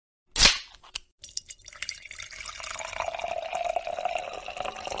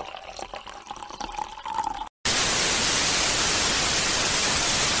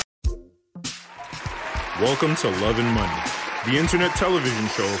Welcome to Love and Money, the internet television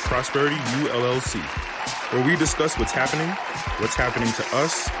show of Prosperity U LLC, where we discuss what's happening to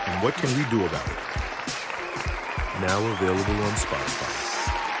us, and what can we do about it. Now available on Spotify.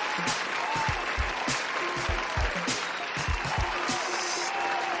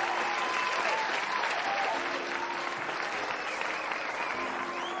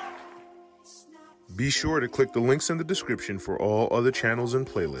 Be sure to click the links in the description for all other channels and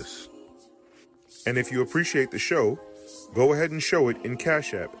playlists. And if you appreciate the show, go ahead and show it in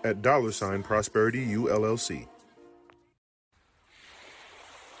Cash App at $Prosperity U LLC.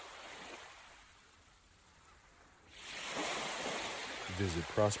 Visit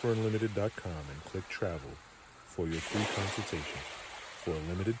prosperunlimited.com and click travel for your free consultation for a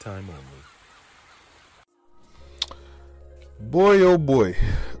limited time only. Boy, oh boy.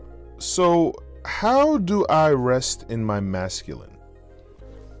 So, how do I rest in my masculine?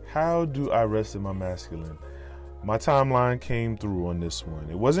 How do I rest in my masculine? My timeline came through on this one.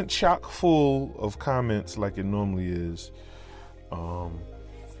 It wasn't chock full of comments like it normally is. I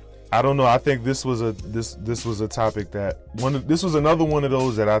don't know. I think this was a topic that this was another one of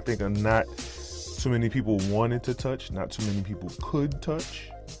those that I think are not too many people wanted to touch, not too many people could touch.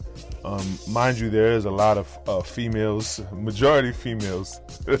 Mind you, there is a lot of females, majority females.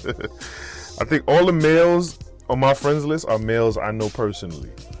 I think all the males on my friends list are males I know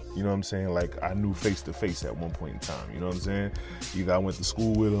personally. You know what I'm saying? Like, I knew face to face at one point in time. You know what I'm saying? Either I went to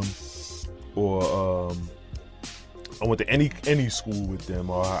school with them, or I went to any school with them,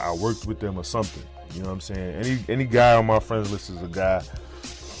 or I worked with them or something. You know what I'm saying? Any guy on my friends list is a guy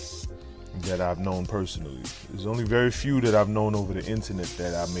that I've known personally. There's only very few that I've known over the internet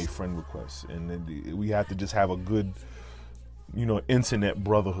that I made friend requests. And then we have to just have a good, internet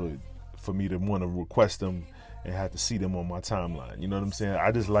brotherhood for me to want to request them and have to see them on my timeline. You know what I'm saying?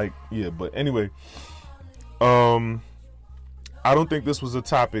 I just but anyway, I don't think this was a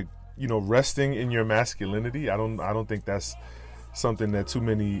topic, resting in your masculinity. I don't think that's something that too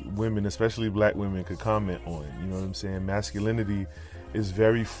many women, especially black women, could comment on. You know what I'm saying? Masculinity is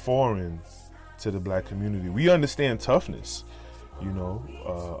very foreign to the black community. We understand toughness,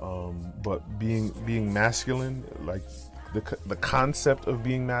 but being masculine, like the concept of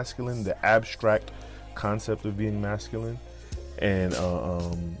being masculine, the abstract concept of being masculine, and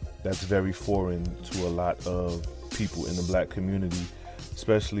that's very foreign to a lot of people in the black community,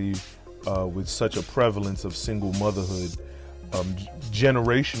 especially with such a prevalence of single motherhood,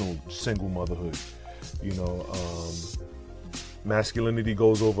 generational single motherhood. Masculinity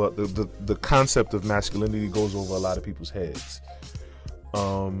goes over the concept of masculinity goes over a lot of people's heads,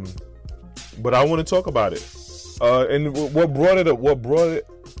 but I want to talk about it, and what brought it up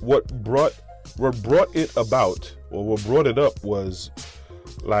was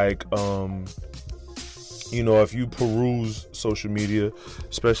like, if you peruse social media,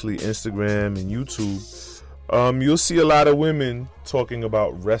 especially Instagram and YouTube, you'll see a lot of women talking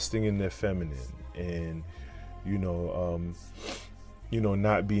about resting in their feminine and,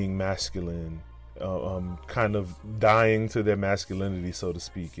 not being masculine, kind of dying to their masculinity, so to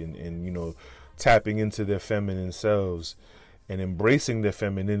speak, and tapping into their feminine selves and embracing their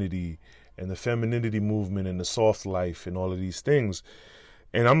femininity and the femininity movement and the soft life and all of these things.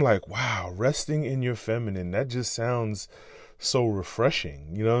 And I'm like, wow, resting in your feminine, that just sounds so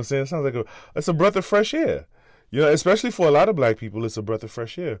refreshing. You know what I'm saying? It sounds like it's a breath of fresh air. Especially for a lot of black people, it's a breath of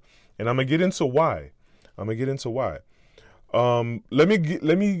fresh air. And I'm going to get into why. Let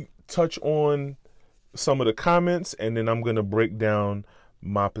me touch on some of the comments, and then I'm going to break down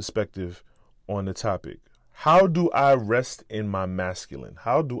my perspective on the topic. How do I rest in my masculine?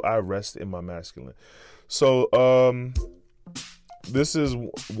 So, this is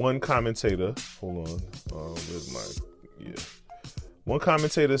one commentator. Hold on. One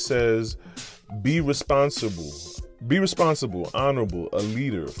commentator says, be responsible, honorable, a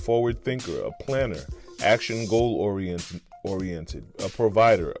leader, forward thinker, a planner, action goal oriented, a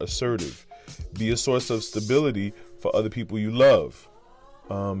provider, assertive, be a source of stability for other people you love,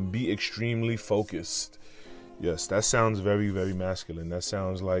 be extremely focused. Yes, that sounds very, very masculine. That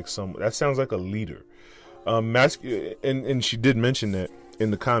sounds like a leader. And she did mention that in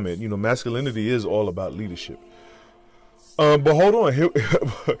the comment. Masculinity is all about leadership. But hold on,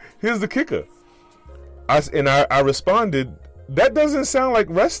 here's the kicker. I responded, that doesn't sound like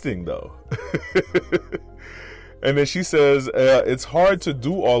resting though. And then she says, it's hard to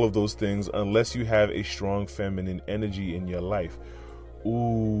do all of those things unless you have a strong feminine energy in your life.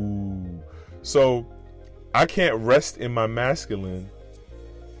 Ooh. So I can't rest in my masculine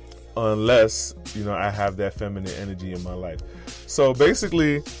unless, I have that feminine energy in my life. So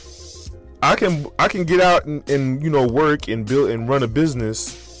basically, I can get out and work and build and run a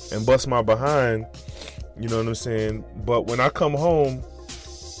business and bust my behind, you know what I'm saying? But when I come home,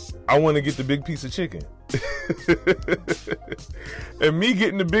 I want to get the big piece of chicken. And me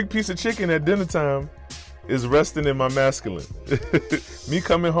getting the big piece of chicken at dinner time is resting in my masculine. Me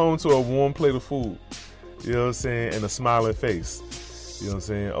coming home to a warm plate of food, you know what I'm saying, and a smiling face. You know what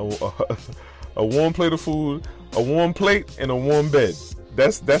I'm saying? A warm plate of food, a warm plate, and a warm bed.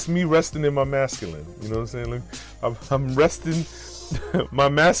 That's me resting in my masculine. You know what I'm saying? Like, I'm resting my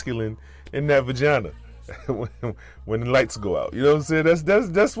masculine in that vagina when the lights go out. You know what I'm saying?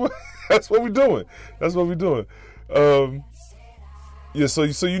 That's what we're doing. That's what we're doing. Yeah. So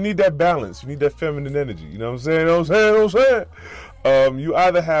you need that balance. You need that feminine energy. You know what I'm saying? You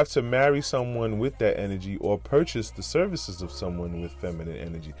either have to marry someone with that energy or purchase the services of someone with feminine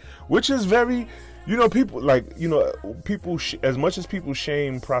energy, which is very, people as much as people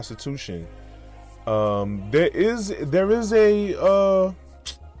shame prostitution, there is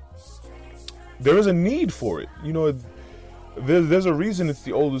a need for it. There's a reason it's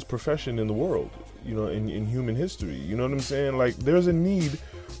the oldest profession in the world, in human history. You know what I'm saying? Like, there's a need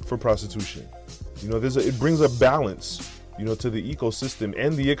for prostitution. It brings a balance, to the ecosystem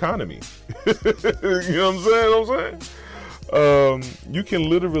and the economy. You know what I'm saying? You can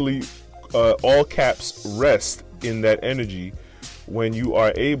literally, all caps, rest in that energy when you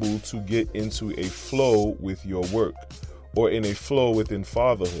are able to get into a flow with your work or in a flow within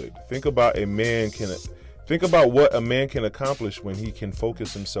fatherhood. Think about what a man can accomplish when he can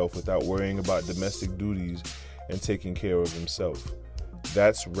focus himself without worrying about domestic duties and taking care of himself.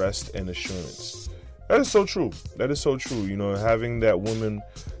 That's rest and assurance. That is so true. That is so true. Having that woman,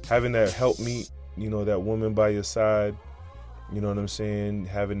 having that helpmeet, that woman by your side, you know what I'm saying?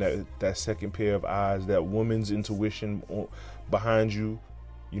 Having that second pair of eyes, that woman's intuition behind you,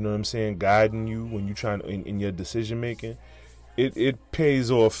 you know what I'm saying? Guiding you when you're trying in your decision making. It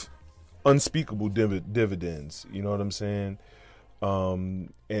pays off unspeakable dividends. You know what I'm saying?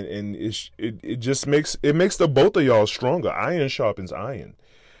 And it just makes the both of y'all stronger. Iron sharpens iron.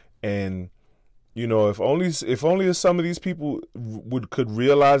 And if only some of these people could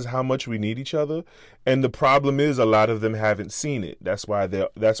realize how much we need each other. And the problem is, a lot of them haven't seen it. That's why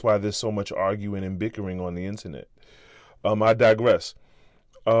there's so much arguing and bickering on the internet. I digress.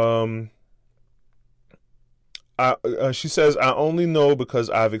 She says, I only know because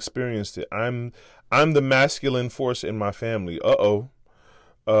I've experienced it. I'm the masculine force in my family.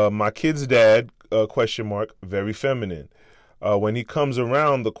 My kid's dad, ? Very feminine. When he comes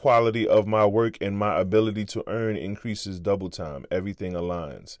around, the quality of my work and my ability to earn increases double time. Everything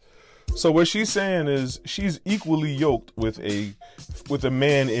aligns. So what she's saying is she's equally yoked with a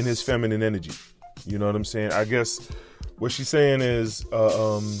man in his feminine energy. You know what I'm saying? I guess what she's saying is,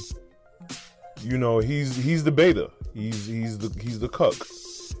 he's the beta. He's the cuck.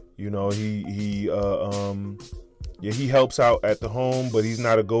 He helps out at the home, but he's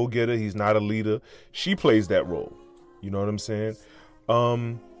not a go-getter. He's not a leader. She plays that role. You know what I'm saying?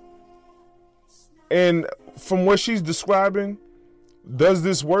 And from what she's describing, does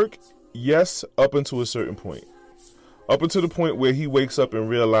this work? Yes, up until a certain point. Up until the point where he wakes up and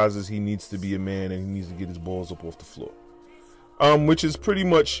realizes he needs to be a man and he needs to get his balls up off the floor. Which is pretty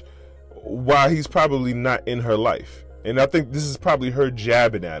much why he's probably not in her life. And I think this is probably her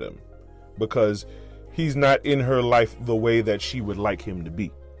jabbing at him because he's not in her life the way that she would like him to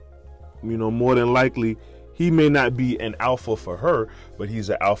be. More than likely, he may not be an alpha for her, but he's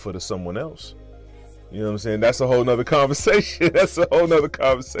an alpha to someone else. You know what I'm saying? That's a whole nother conversation.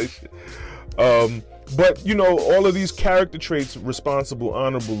 But all of these character traits: responsible,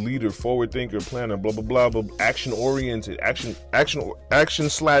 honorable, leader, forward thinker, planner, blah blah blah, action oriented, action /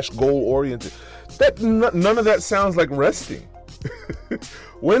 goal oriented. None of that sounds like resting.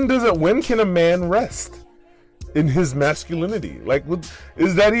 When can a man rest in his masculinity? Like,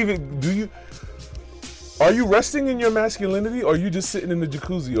 is that even? Are you resting in your masculinity, or are you just sitting in the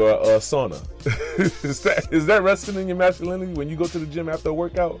jacuzzi or a sauna? Is that resting in your masculinity when you go to the gym after a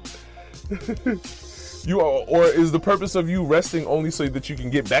workout? Or is the purpose of you resting only so that you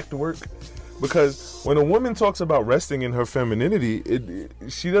can get back to work? Because when a woman talks about resting in her femininity,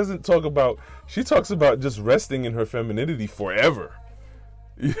 she talks about just resting in her femininity forever.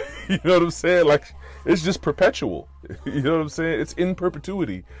 You know what I'm saying? Like, it's just perpetual. You know what I'm saying? It's in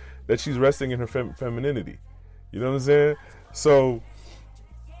perpetuity that she's resting in her femininity. You know what I'm saying? So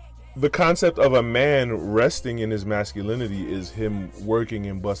the concept of a man resting in his masculinity is him working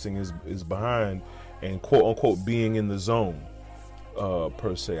and busting his behind and quote unquote being in the zone,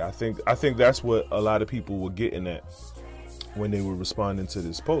 per se. I think that's what a lot of people were getting at when they were responding to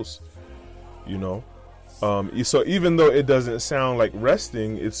this post. you know. So even though it doesn't sound like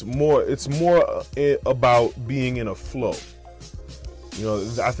resting, it's more about being in a flow. You know,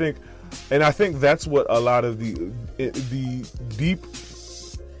 I think that's what a lot of the deep,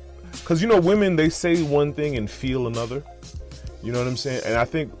 because, you know, women, they say one thing and feel another. You know what I'm saying? And I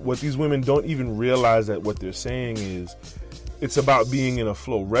think what these women don't even realize, that what they're saying is, it's about being in a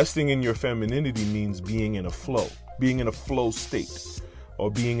flow. Resting in your femininity means being in a flow state, or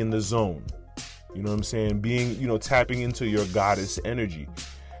being in the zone. You know what I'm saying? Being, you know, tapping into your goddess energy.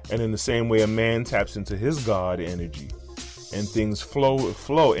 And in the same way a man taps into his God energy, and things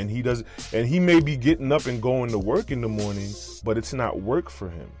flow, and he may be getting up and going to work in the morning, but it's not work for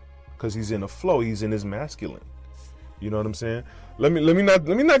him, because he's in a flow. He's in his masculine. You know what I'm saying? Let me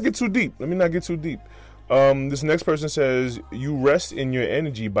not get too deep. This next person says, you rest in your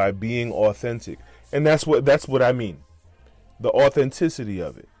energy by being authentic. And that's what I mean. The authenticity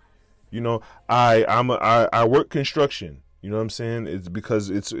of it. You know, I work construction. You know what I'm saying? It's because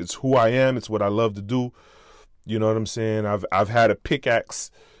it's who I am. It's what I love to do. You know what I'm saying? I've had a pickaxe.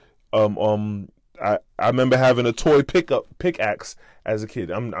 I remember having a toy pickaxe as a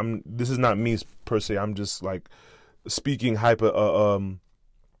kid. This is not me per se. I'm just like speaking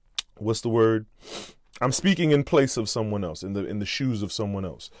what's the word? I'm speaking in place of someone else, in the shoes of someone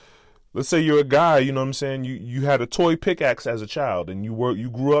else. Let's say you're a guy, you know what I'm saying? You had a toy pickaxe as a child, and you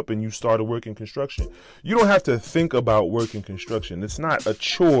grew up and you started working construction. You don't have to think about working construction. It's not a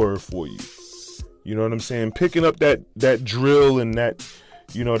chore for you. You know what I'm saying? Picking up that drill and that,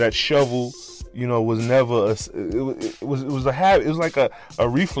 you know, that shovel, you know, was never it was a habit. It was like a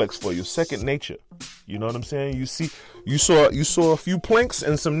reflex for you, second nature. You know what I'm saying? You saw a few planks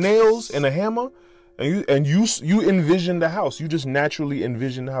and some nails and a hammer, and you envisioned the house. You just naturally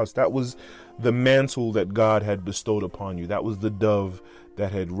envisioned the house. That was the mantle that God had bestowed upon you. That was the dove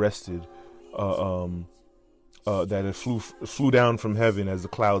that had rested, that it flew down from heaven as the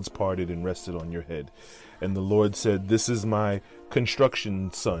clouds parted and rested on your head. And the Lord said, "This is my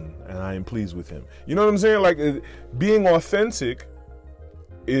construction son, and I am pleased with him." You know what I'm saying? Like, being authentic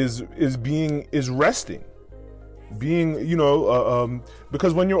is resting. Being, you know,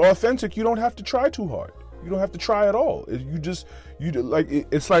 because when you're authentic, you don't have to try too hard. You don't have to try at all.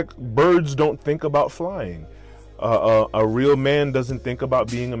 It's like birds don't think about flying. A real man doesn't think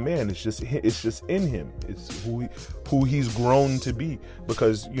about being a man. It's just in him. It's who he's grown to be.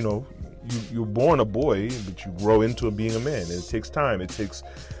 Because, you know, you're born a boy, but you grow into being a man. And it takes time. It takes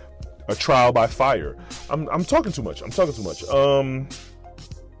a trial by fire. I'm talking too much.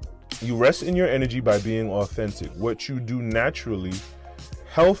 You rest in your energy by being authentic. What you do naturally,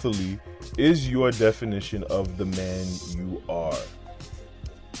 healthily, is your definition of the man you are.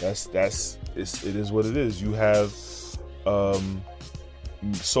 It is what it is. You have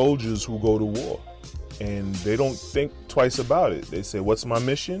soldiers who go to war, and they don't think twice about it. They say, "What's my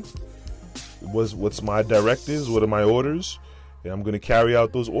mission? What's my directives? What are my orders?" And I'm going to carry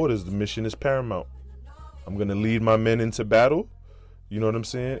out those orders. The mission is paramount. I'm going to lead my men into battle. You know what I'm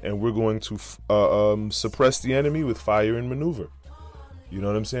saying? And we're going to suppress the enemy with fire and maneuver. You know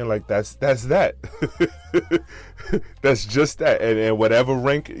what I'm saying? Like, that's that. That's just that. And whatever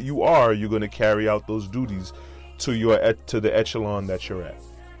rank you are, you're going to carry out those duties to the echelon that you're at.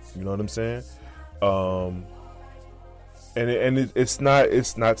 You know what I'm saying? It's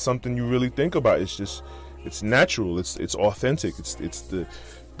not something you really think about. It's natural. It's authentic. It's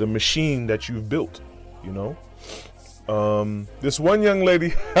the machine that you've built. You know. This one young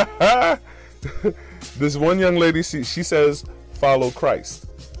lady, she says, "Follow Christ,"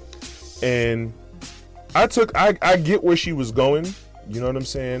 and I get where she was going. You know what I'm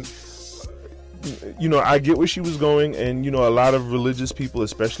saying? You know, I get where she was going, and, you know, a lot of religious people,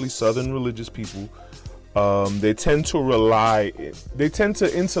 especially Southern religious people, they tend to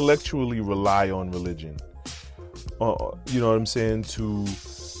intellectually rely on religion. You know what I'm saying? To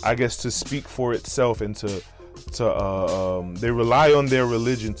speak for itself, and they rely on their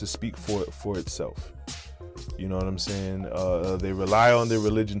religion to speak for itself. You know what I'm saying? They rely on their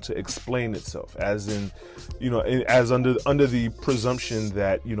religion to explain itself, as in, you know, as under the presumption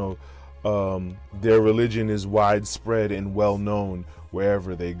that, you know, their religion is widespread and well known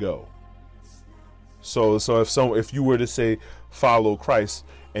wherever they go. So if you were to say follow Christ,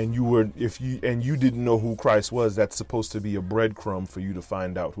 and you didn't know who Christ was, that's supposed to be a breadcrumb for you to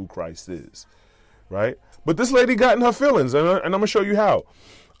find out who Christ is, right? But this lady got in her feelings, and I'm gonna show you how.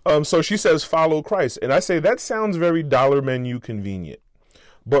 So she says follow Christ, and I say that sounds very dollar menu convenient,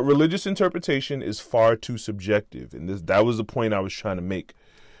 but religious interpretation is far too subjective, and that was the point I was trying to make.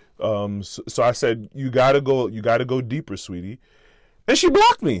 So I said, you gotta go deeper, sweetie, and she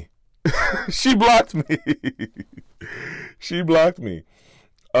blocked me. She blocked me. She blocked me.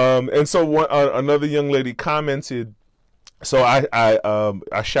 And so another young lady commented. So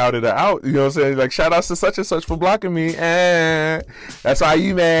I shouted her out, you know what I'm saying? Like, shout outs to such and such for blocking me. That's why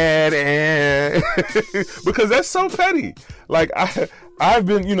you mad. Because that's so petty. Like, I've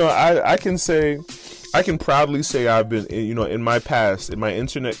been, you know, I can proudly say I've been, you know, in my past, in my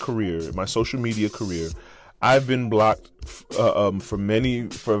internet career, my social media career, I've been blocked for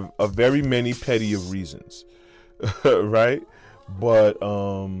a very many petty of reasons. Right? But,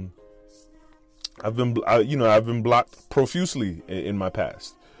 I've been blocked profusely in my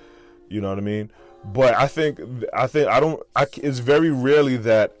past. You know what I mean? But it's very rarely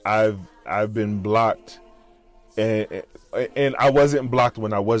that I've been blocked and I wasn't blocked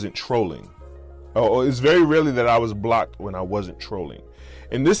when I wasn't trolling. Oh, it's very rarely that I was blocked when I wasn't trolling.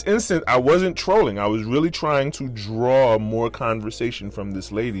 In this instance, I wasn't trolling. I was really trying to draw more conversation from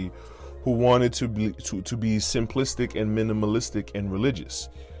this lady who wanted to be simplistic and minimalistic and religious.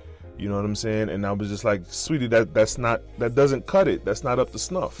 You know what I'm saying? And I was just like, sweetie, that doesn't cut it. That's not up to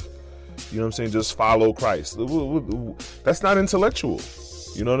snuff. You know what I'm saying? Just follow Christ. That's not intellectual.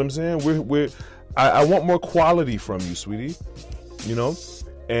 You know what I'm saying? I want more quality from you, sweetie. You know?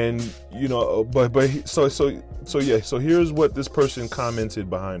 And, you know, so here's what this person commented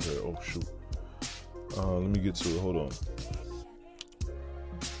behind her. Oh, shoot. Let me get to it. Hold on.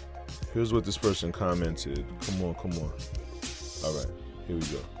 Here's what this person commented. Come on. All right. Here we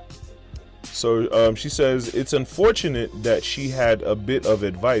go. So she says, it's unfortunate that she had a bit of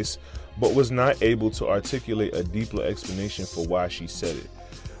advice, but was not able to articulate a deeper explanation for why she said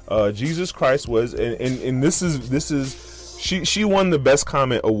it. Jesus Christ was, and this is, she won the best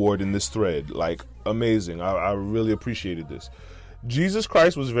comment award in this thread. Like, amazing. I really appreciated this. Jesus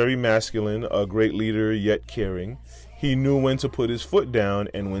Christ was very masculine, a great leader, yet caring. He knew when to put his foot down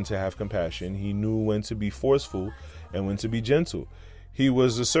and when to have compassion. He knew when to be forceful and when to be gentle. He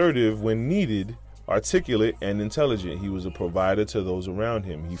was assertive when needed, articulate and intelligent. He was a provider to those around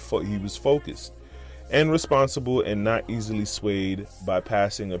him. He was focused and responsible and not easily swayed by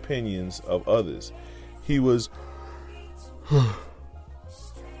passing opinions of others. He was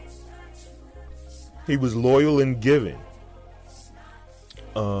loyal and giving.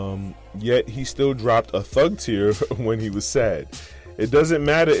 Yet he still dropped a thug tear when he was sad. It doesn't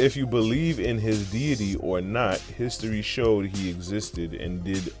matter if you believe in his deity or not. History showed he existed and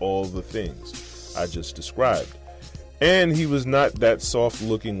did all the things I just described. And he was not that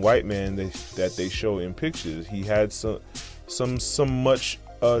soft-looking white man that they show in pictures. He had some much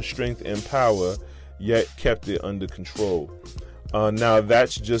strength and power, yet kept it under control. Now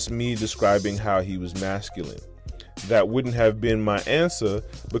that's just me describing how he was masculine. That wouldn't have been my answer,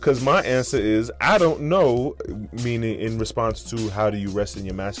 because my answer is I don't know, meaning in response to how do you rest in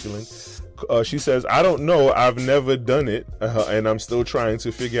your masculine. She says, I don't know, I've never done it, and I'm still trying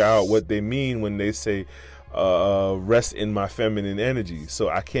to figure out what they mean when they say rest in my feminine energy, so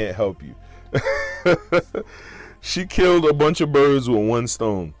I can't help you. She killed a bunch of birds with one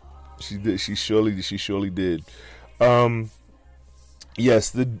stone. She did. She surely did. Yes,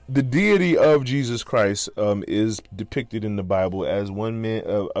 the deity of Jesus Christ is depicted in the Bible as one man,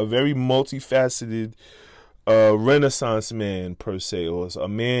 a very multifaceted Renaissance man per se, or a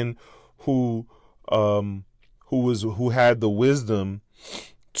man who had the wisdom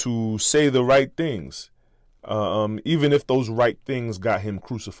to say the right things, even if those right things got him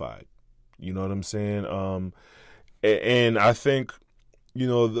crucified. You know what I'm saying? And I think, you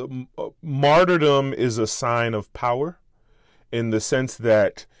know, the martyrdom is a sign of power, in the sense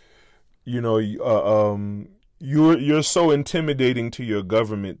that, you know, you're so intimidating to your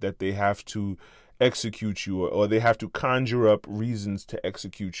government that they have to execute you, or they have to conjure up reasons to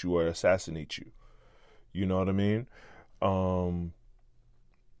execute you or assassinate you. You know what I mean?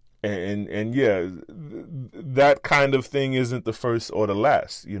 And yeah, that kind of thing isn't the first or the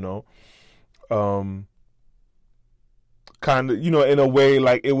last, you know. Kind of, you know, in a way,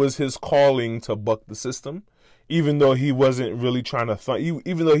 like it was his calling to buck the system. Even though he wasn't really trying to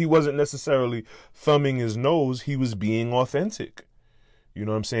even though he wasn't necessarily thumbing his nose, he was being authentic. You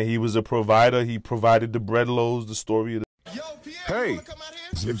know what I'm saying? He was a provider. He provided the bread loaves, the story of the... Yo, Pierre, hey,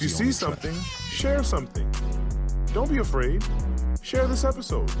 if you see something, share something. Don't be afraid. Share this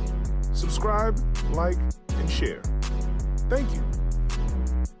episode. Subscribe, like, and share. Thank you.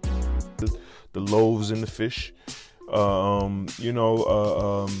 The loaves and the fish. You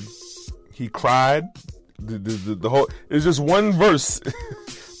know, he cried. The whole, it's just one verse.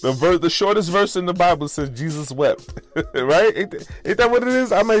 The shortest verse in the Bible says Jesus wept. Right? Ain't that what it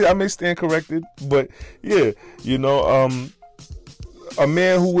is? I may stand corrected, but yeah, you know, a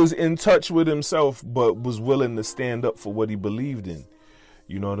man who was in touch with himself, but was willing to stand up for what he believed in.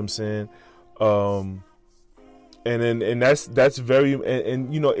 You know what I'm saying? And that's very,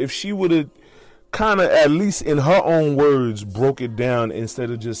 and you know, if she would have kind of, at least in her own words, broke it down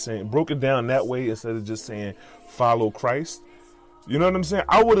that way instead of just saying follow Christ. You know what I'm saying?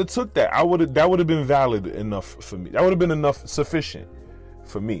 I would have took that. That would have been valid enough for me. That would have been sufficient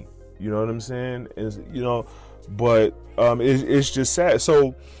for me. You know what I'm saying? But it's just sad.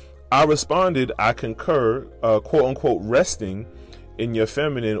 So I responded, I concur, quote unquote, resting in your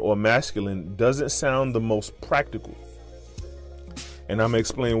feminine or masculine doesn't sound the most practical. And I'm going to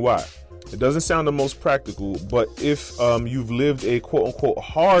explain why. It doesn't sound the most practical, but if you've lived a quote unquote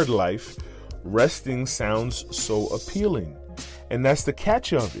hard life, resting sounds so appealing. And that's the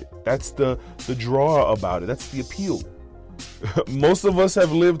catch of it. That's the draw about it. That's the appeal. Most of us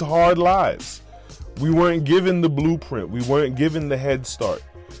have lived hard lives. We weren't given the blueprint. We weren't given the head start.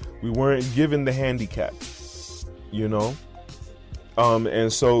 We weren't given the handicap. You know?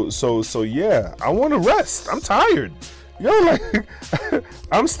 And so yeah, I want to rest. I'm tired. Yo, like,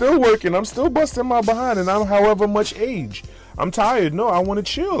 I'm still working. I'm still busting my behind, and I'm however much age. I'm tired. No, I want to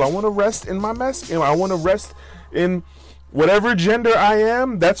chill. I want to rest in my masculine. I want to rest in whatever gender I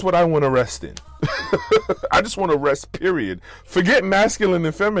am. That's what I want to rest in. I just want to rest, period. Forget masculine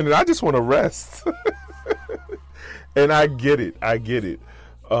and feminine. I just want to rest. And I get it.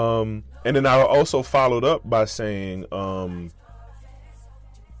 And then I also followed up by saying,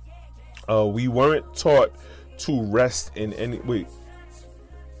 we weren't taught to rest in any... Wait.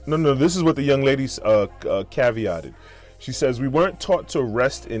 No, this is what the young lady caveated. She says, we weren't taught to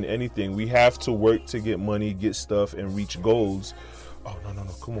rest in anything. We have to work to get money, get stuff, and reach goals. Oh, no.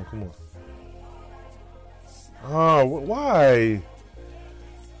 Come on. Oh, why?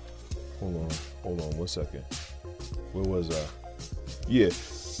 Hold on 1 second. Where was I? Yeah,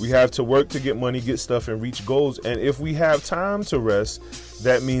 we have to work to get money, get stuff, and reach goals. And if we have time to rest,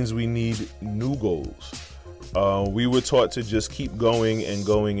 that means we need new goals. We were taught to just keep going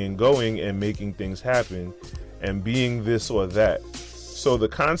and making things happen and being this or that. So the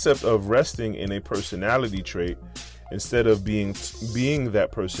concept of resting in a personality trait instead of being that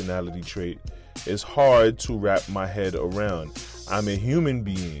personality trait is hard to wrap my head around. I'm a human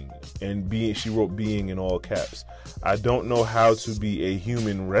being, and she wrote being in all caps. I don't know how to be a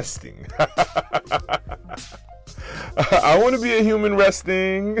human resting. I want to be a human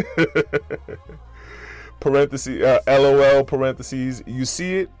resting. Parentheses, LOL, parentheses. You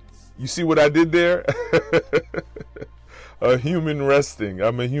see it? You see what I did there? A human resting.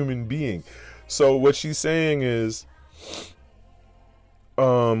 I'm a human being. So what she's saying is,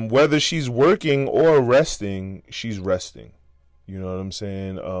 whether she's working or resting, she's resting. You know what I'm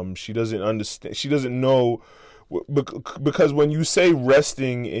saying? She doesn't understand. She doesn't know, because when you say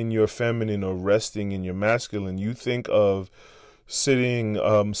resting in your feminine or resting in your masculine, you think of sitting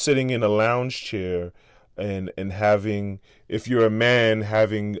in a lounge chair and having, if you're a man,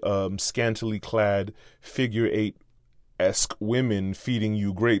 having scantily clad figure 8-esque women feeding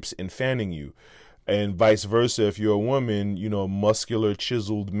you grapes and fanning you. And vice versa, if you're a woman, muscular,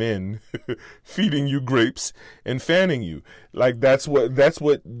 chiseled men feeding you grapes and fanning you. Like that's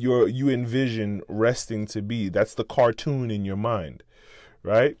what you envision resting to be. That's the cartoon in your mind,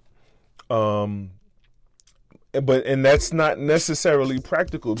 right? But that's not necessarily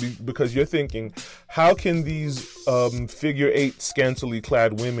practical, because you're thinking, how can these figure 8 scantily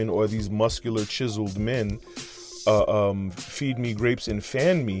clad women or these muscular, chiseled men feed me grapes and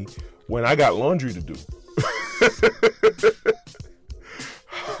fan me when I got laundry to do?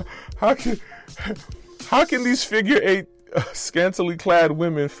 How can these figure 8 scantily clad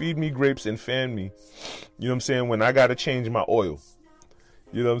women feed me grapes and fan me? You know what I'm saying? When I got to change my oil.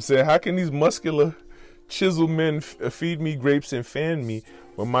 You know what I'm saying? How can these muscular, chiseled men feed me grapes and fan me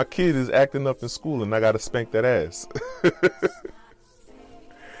when my kid is acting up in school and I got to spank that ass?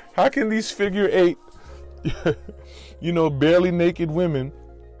 How can these figure 8, barely naked women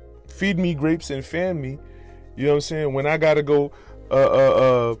feed me grapes and fan me, you know what I'm saying, when I gotta go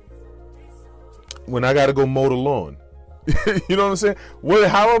mow the lawn? You know what I'm saying?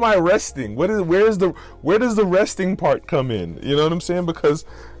 How am I resting? Where does the resting part come in? You know what I'm saying? Because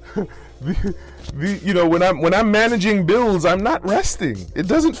when I'm managing bills, I'm not resting. It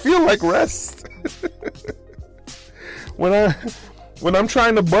doesn't feel like rest. When I'm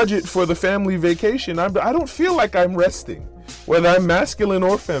trying to budget for the family vacation, I don't feel like I'm resting, whether I'm masculine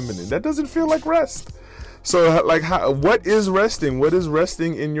or feminine. That doesn't feel like rest. So, what is resting? What is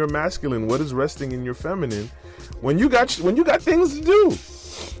resting in your masculine? What is resting in your feminine? When you got things to do,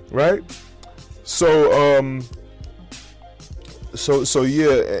 right? So, So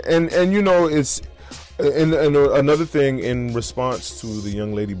yeah, and you know, it's and another thing in response to the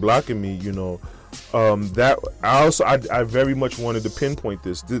young lady blocking me, you know, that I very much wanted to pinpoint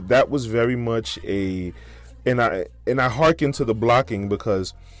this. That was very much and I hearken to the blocking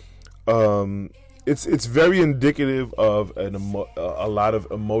because it's very indicative of a lot of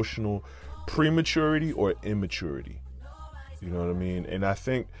emotional prematurity or immaturity. You know what I mean? And I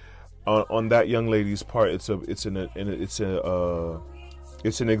think on that young lady's part, it's an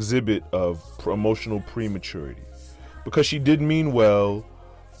exhibit of emotional prematurity, because she did mean well.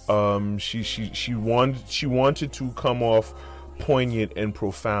 She wanted to come off poignant and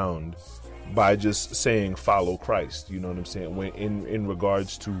profound by just saying follow Christ. You know what I'm saying? When in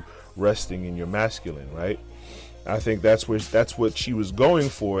regards to resting in your masculine, right? I think that's what she was going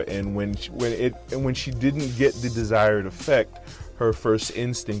for, and when she didn't get the desired effect, her first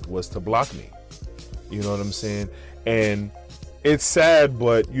instinct was to block me. You know what I'm saying? And it's sad,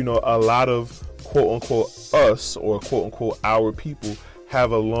 but you know, a lot of quote unquote us or quote unquote our people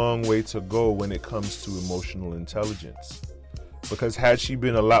have a long way to go when it comes to emotional intelligence. Because had she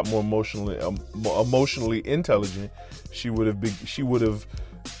been a lot more emotionally intelligent, she would have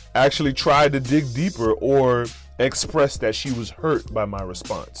actually tried to dig deeper or express that she was hurt by my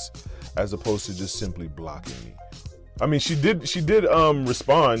response, as opposed to just simply blocking me. I mean, she did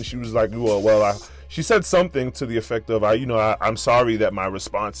respond. She was like, she said something to the effect of, I'm sorry that my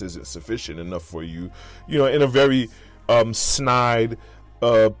response isn't sufficient enough for you, you know, in a very snide,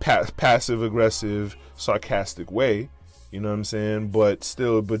 passive aggressive, sarcastic way. You know what I'm saying? But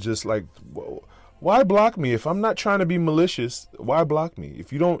just like, why block me? If I'm not trying to be malicious, why block me?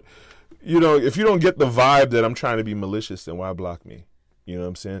 If you don't get the vibe that I'm trying to be malicious, then why block me? You know what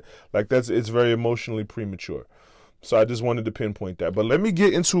I'm saying? Like it's very emotionally premature. So I just wanted to pinpoint that. But let me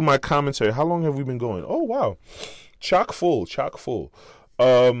get into my commentary. How long have we been going? Oh, wow. Chock full.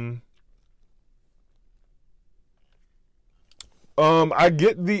 I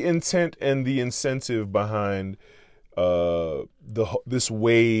get the intent and the incentive behind this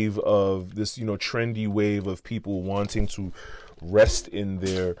wave of this, you know, trendy wave of people wanting to rest in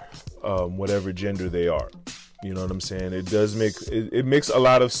their whatever gender they are. You know what I'm saying? It does it makes a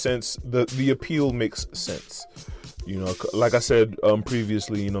lot of sense. The appeal makes sense. You know, like I said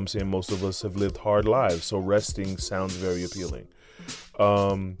previously, you know what I'm saying, most of us have lived hard lives, so resting sounds very appealing.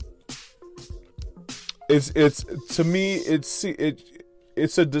 It's to me, it's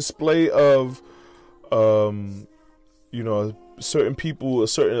a display of you know, certain people, a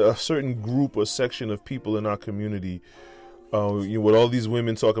certain group or section of people in our community, with all these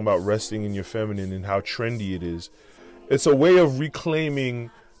women talking about resting in your feminine and how trendy it is. It's a way of reclaiming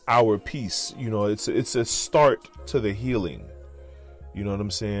our peace. You know, it's a start to the healing. You know what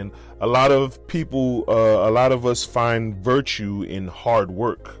I'm saying? A lot of people, a lot of us find virtue in hard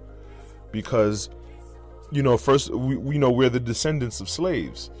work because, you know, first we know we're the descendants of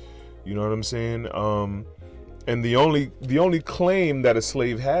slaves. You know what I'm saying? And the only claim that a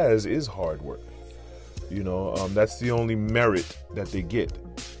slave has is hard work. You know, that's the only merit that they get.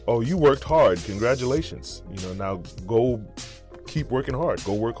 Oh, you worked hard. Congratulations. You know, now go keep working hard.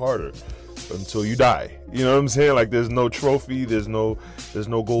 Go work harder until you die. You know what I'm saying? Like there's no trophy, there's no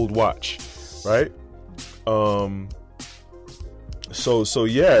gold watch, right? So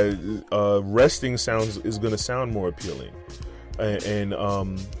yeah, resting is gonna sound more appealing, and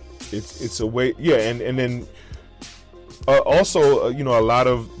it's a way, yeah, and then also you know, a lot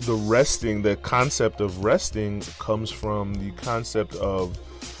of the concept of resting comes from the concept of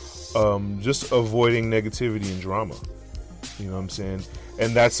just avoiding negativity and drama. You know what I'm saying?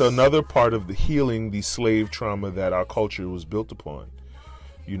 And that's another part of the healing the slave trauma that our culture was built upon.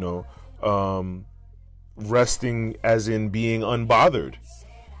 You know, resting as in being unbothered,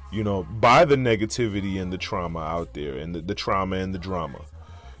 you know, by the negativity and the trauma out there, and the trauma and the drama.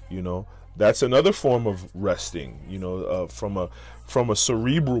 You know, that's another form of resting, you know, from a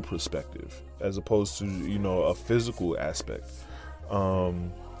cerebral perspective, as opposed to, you know, a physical aspect.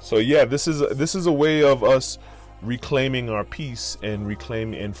 So yeah, this is a way of us reclaiming our peace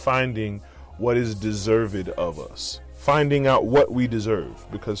and finding what is deserved of us, finding out what we deserve,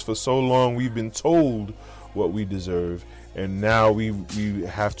 because for so long we've been told what we deserve, and now we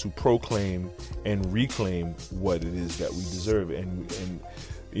have to proclaim and reclaim what it is that we deserve, and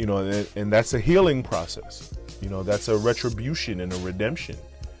you know, and that's a healing process. You know, that's a retribution and a redemption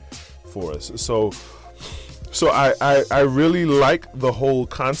for us. So I really like the whole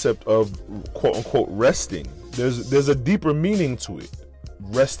concept of quote unquote resting. There's a deeper meaning to it.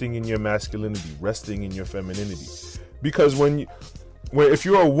 Resting in your masculinity, resting in your femininity. Because if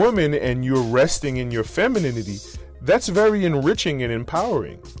you're a woman and you're resting in your femininity, that's very enriching and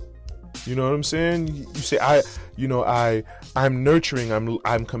empowering. You know what I'm saying? You say, I'm nurturing,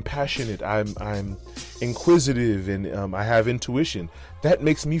 I'm compassionate, I'm inquisitive, and I have intuition. That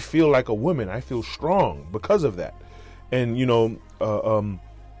makes me feel like a woman. I feel strong because of that. And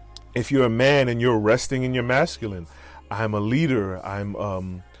if you're a man and you're resting in your masculine, I'm a leader.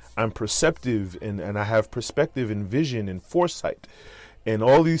 I'm perceptive, and I have perspective and vision and foresight, and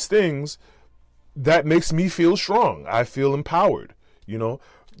all these things. That makes me feel strong. I feel empowered.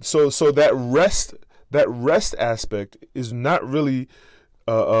 So that rest aspect is not really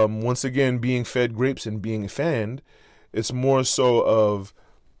once again being fed grapes and being fanned. It's more so of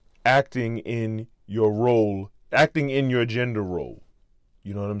acting in your role, acting in your gender role.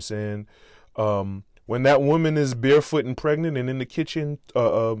 You know what I'm saying? When that woman is barefoot and pregnant and in the kitchen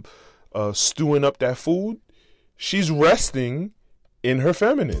stewing up that food, she's resting in her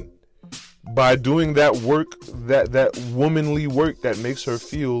feminine by doing that work, that womanly work that makes her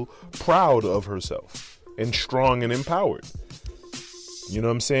feel proud of herself and strong and empowered. You know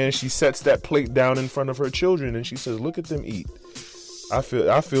what I'm saying? She sets that plate down in front of her children and she says, "Look at them eat. I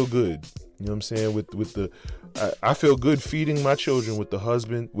feel good." You know what I'm saying? I feel good feeding my children with the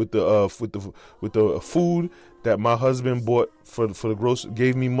food that my husband bought for the grocery,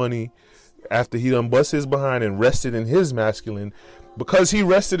 gave me money after he done bust his behind and rested in his masculine. Because he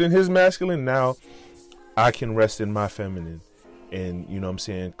rested in his masculine, now I can rest in my feminine, and you know what I'm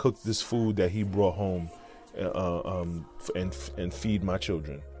saying, cook this food that he brought home, and feed my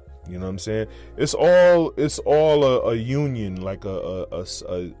children. You know what I'm saying? It's all a union, like a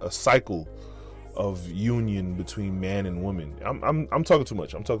cycle of union between man and woman. I'm talking too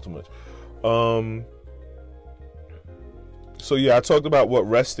much. So yeah, I talked about what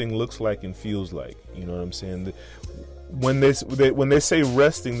resting looks like and feels like. You know what I'm saying? When they say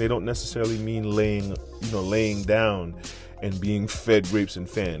resting, they don't necessarily mean laying down and being fed grapes and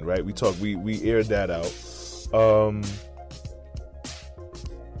fanned, right? We aired that out.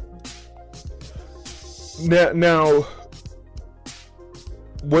 Now,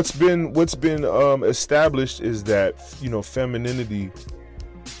 what's been established is that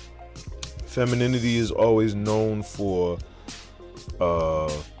femininity is always known for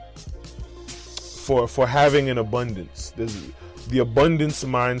having an abundance. There's the abundance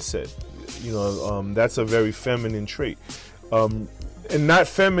mindset. That's a very feminine trait, and not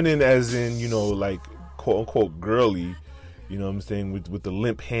feminine as in like quote unquote girly. You know what I'm saying, with the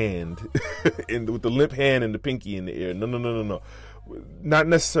limp hand, and with the limp hand and the pinky in the air. No, not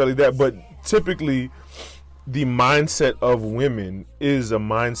necessarily that, but typically the mindset of women is a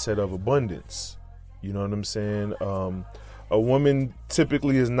mindset of abundance. You know what I'm saying? A woman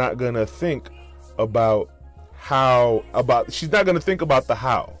typically is not gonna think she's not going to think about the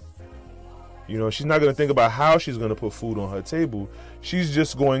how. She's not going to think about how she's going to put food on her table. She's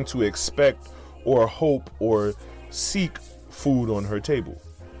just going to expect or hope or seek food on her table.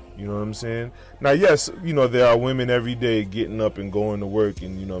 You know what I'm saying? Now, yes, there are women every day getting up and going to work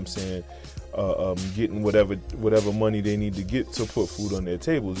and, getting whatever money they need to get to put food on their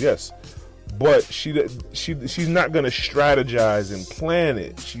tables. Yes. But she's not going to strategize and plan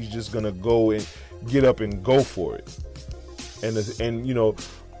it. She's just going to go and get up and go for it. And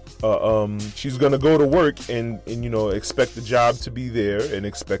she's going to go to work and expect the job to be there and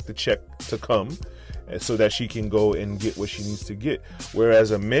expect the check to come so that she can go and get what she needs to get.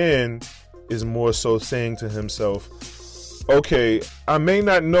 Whereas a man is more so saying to himself, okay, I may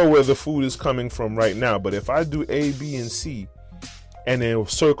not know where the food is coming from right now, but if I do A, B, and C, and then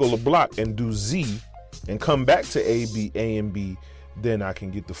circle the block and do Z and come back to A and B, then I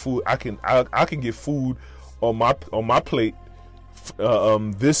can get the food. I can get food on my plate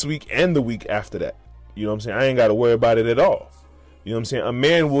this week and the week after that. You know what I'm saying? I ain't got to worry about it at all. You know what I'm saying? A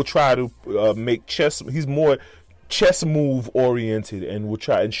man will try to make he's more chess move oriented and will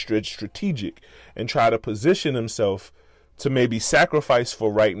try and strategic and try to position himself to maybe sacrifice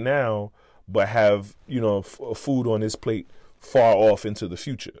for right now, but have food on his plate far off into the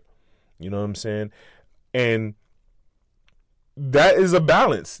future. You know what I'm saying? And that is a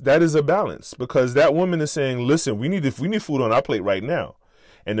balance. Because that woman is saying, listen, we need food on our plate right now.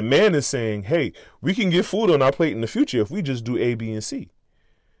 And the man is saying, hey, we can get food on our plate in the future if we just do A, B, and C.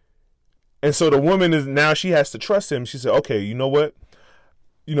 And so the woman she has to trust him. She said, okay, you know what?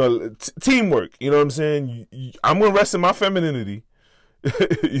 Teamwork. You know what I'm saying? I'm going to rest in my femininity.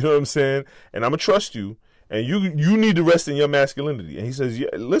 You know what I'm saying? And I'm going to trust you. And you need to rest in your masculinity. And he says, yeah,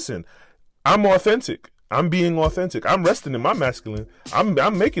 listen, I'm authentic. I'm being authentic. I'm resting in my masculine.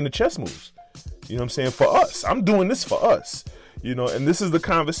 I'm making the chess moves. You know what I'm saying? For us. I'm doing this for us. And this is the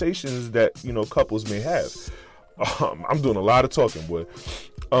conversations that, couples may have. I'm doing a lot of talking, boy.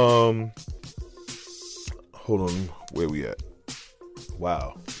 Hold on, where we at?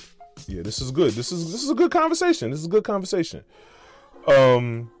 Wow. Yeah, this is good. This is a good conversation. This is a good conversation.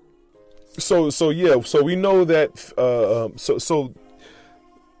 So we know that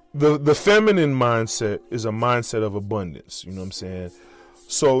the feminine mindset is a mindset of abundance. You know what I'm saying?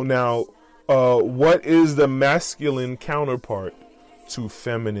 So now, what is the masculine counterpart to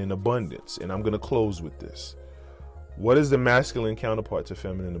feminine abundance? And I'm gonna close with this. What is the masculine counterpart to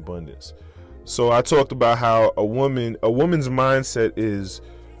feminine abundance? So I talked about how a woman's mindset is,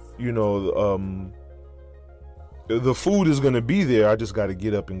 you know, the food is gonna be there. I just got to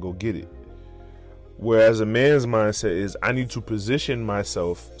get up and go get it. Whereas a man's mindset is, I need to position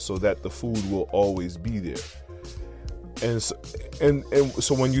myself so that the food will always be there. And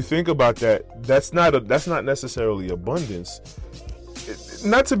so when you think about that, that's not necessarily abundance.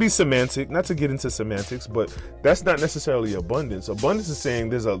 Not to be semantic, not to get into semantics, but that's not necessarily abundance. Abundance is saying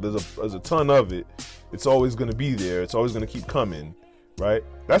there's a ton of it. It's always going to be there. It's always going to keep coming, right?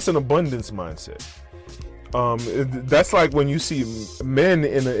 That's an abundance mindset. That's like when you see men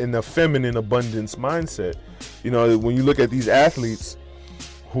in a feminine abundance mindset. You know, when you look at these athletes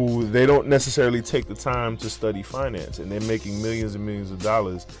who they don't necessarily take the time to study finance, and they're making millions and millions of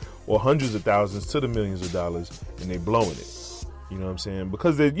dollars, or hundreds of thousands to the millions of dollars, and they blowing it. You know what I'm saying?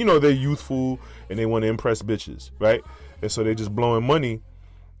 Because they're youthful and they want to impress bitches, right? And so they're just blowing money.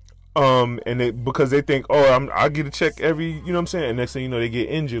 Because they think, I'll get a check every, you know what I'm saying? And next thing you know, they get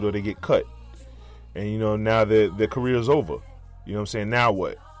injured or they get cut. And, you know, now their career is over. You know what I'm saying? Now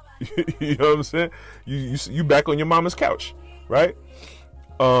what? You know what I'm saying? You back on your mama's couch, right?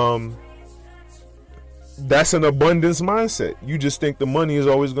 That's an abundance mindset. You just think the money is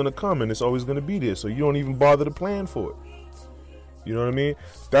always going to come and it's always going to be there. So you don't even bother to plan for it. You know what I mean?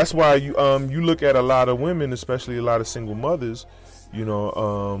 That's why you look at a lot of women, especially a lot of single mothers, you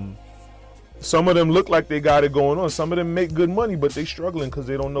know, some of them look like they got it going on. Some of them make good money, but they struggling because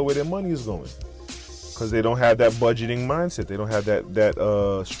they don't know where their money is going. Because they don't have that budgeting mindset. They don't have that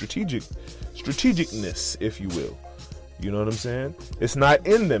strategicness, if you will. You know what I'm saying? It's not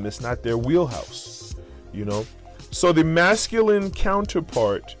in them. It's not their wheelhouse. You know? So the masculine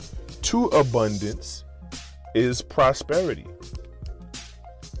counterpart to abundance is prosperity.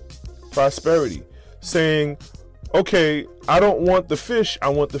 Prosperity. Saying, okay, I don't want the fish, I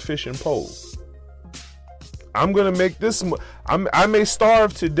want the fishing pole. I'm going to make this, I may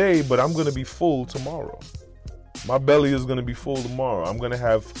starve today, but I'm going to be full tomorrow. My belly is going to be full tomorrow. I'm going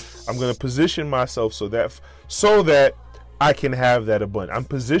to position myself so that I can have that abundance. I'm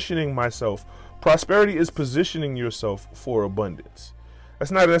positioning myself. Prosperity is positioning yourself for abundance.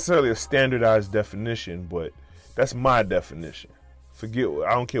 That's not necessarily a standardized definition, but that's my definition. I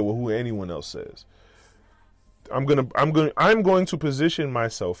don't care who anyone else says. I'm going to position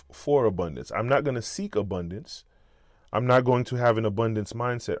myself for abundance. I'm not going to seek abundance. I'm not going to have an abundance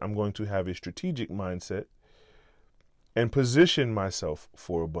mindset. I'm going to have a strategic mindset and position myself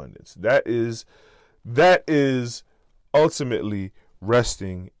for abundance. That is ultimately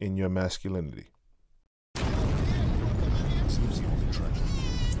resting in your masculinity.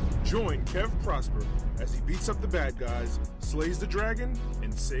 Join Kev Prosper as he beats up the bad guys, slays the dragon,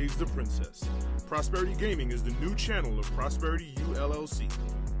 and saves the princess. Prosperity Gaming is the new channel of Prosperity U LLC.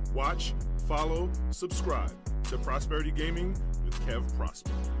 Watch, follow, subscribe to Prosperity Gaming with Kev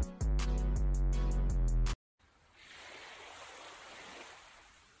Prosper.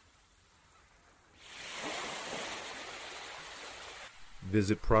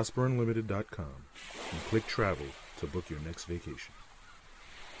 Visit ProsperUnlimited.com and click Travel to book your next vacation.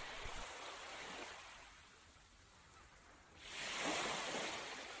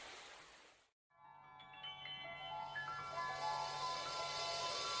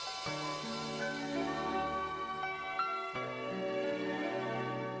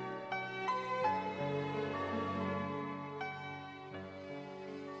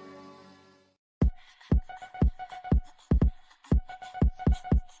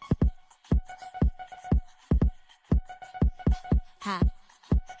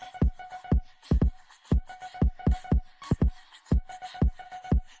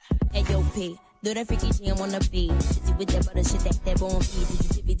 AOP, do that freaky jam on the beat. Busy with that butter shit, that bone feed.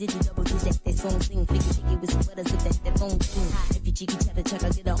 Did you double do that phone thing? Flicky with some butter, so that phone thing. If you cheeky chatter, check, I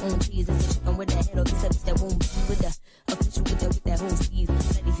get her own cheese. And say, chicken with that head, or this up, that won't be with the official with that whole sleeve.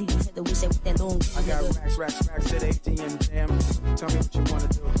 Let me see these head, wish that with that long. I got racks at ATM jam. Tell me what you wanna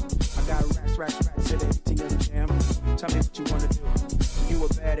do. I got racks at ATM jam. Tell me what you wanna do. You a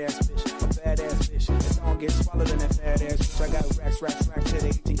badass bitch. It's gonna get swallowed in that fat ass bitch. I got racks at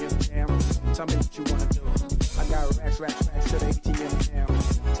ATM jam. Tell me what you wanna do. I got racks to the ATM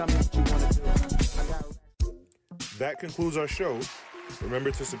now. Tell me what you want to do. I got. That concludes our show.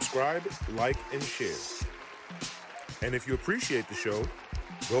 Remember to subscribe, like, and share. And if you appreciate the show,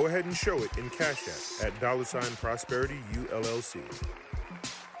 go ahead and show it in Cash App at $Prosperity ULLC.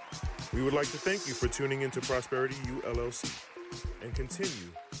 We would like to thank you for tuning into Prosperity ULLC and continue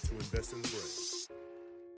to invest in the brand.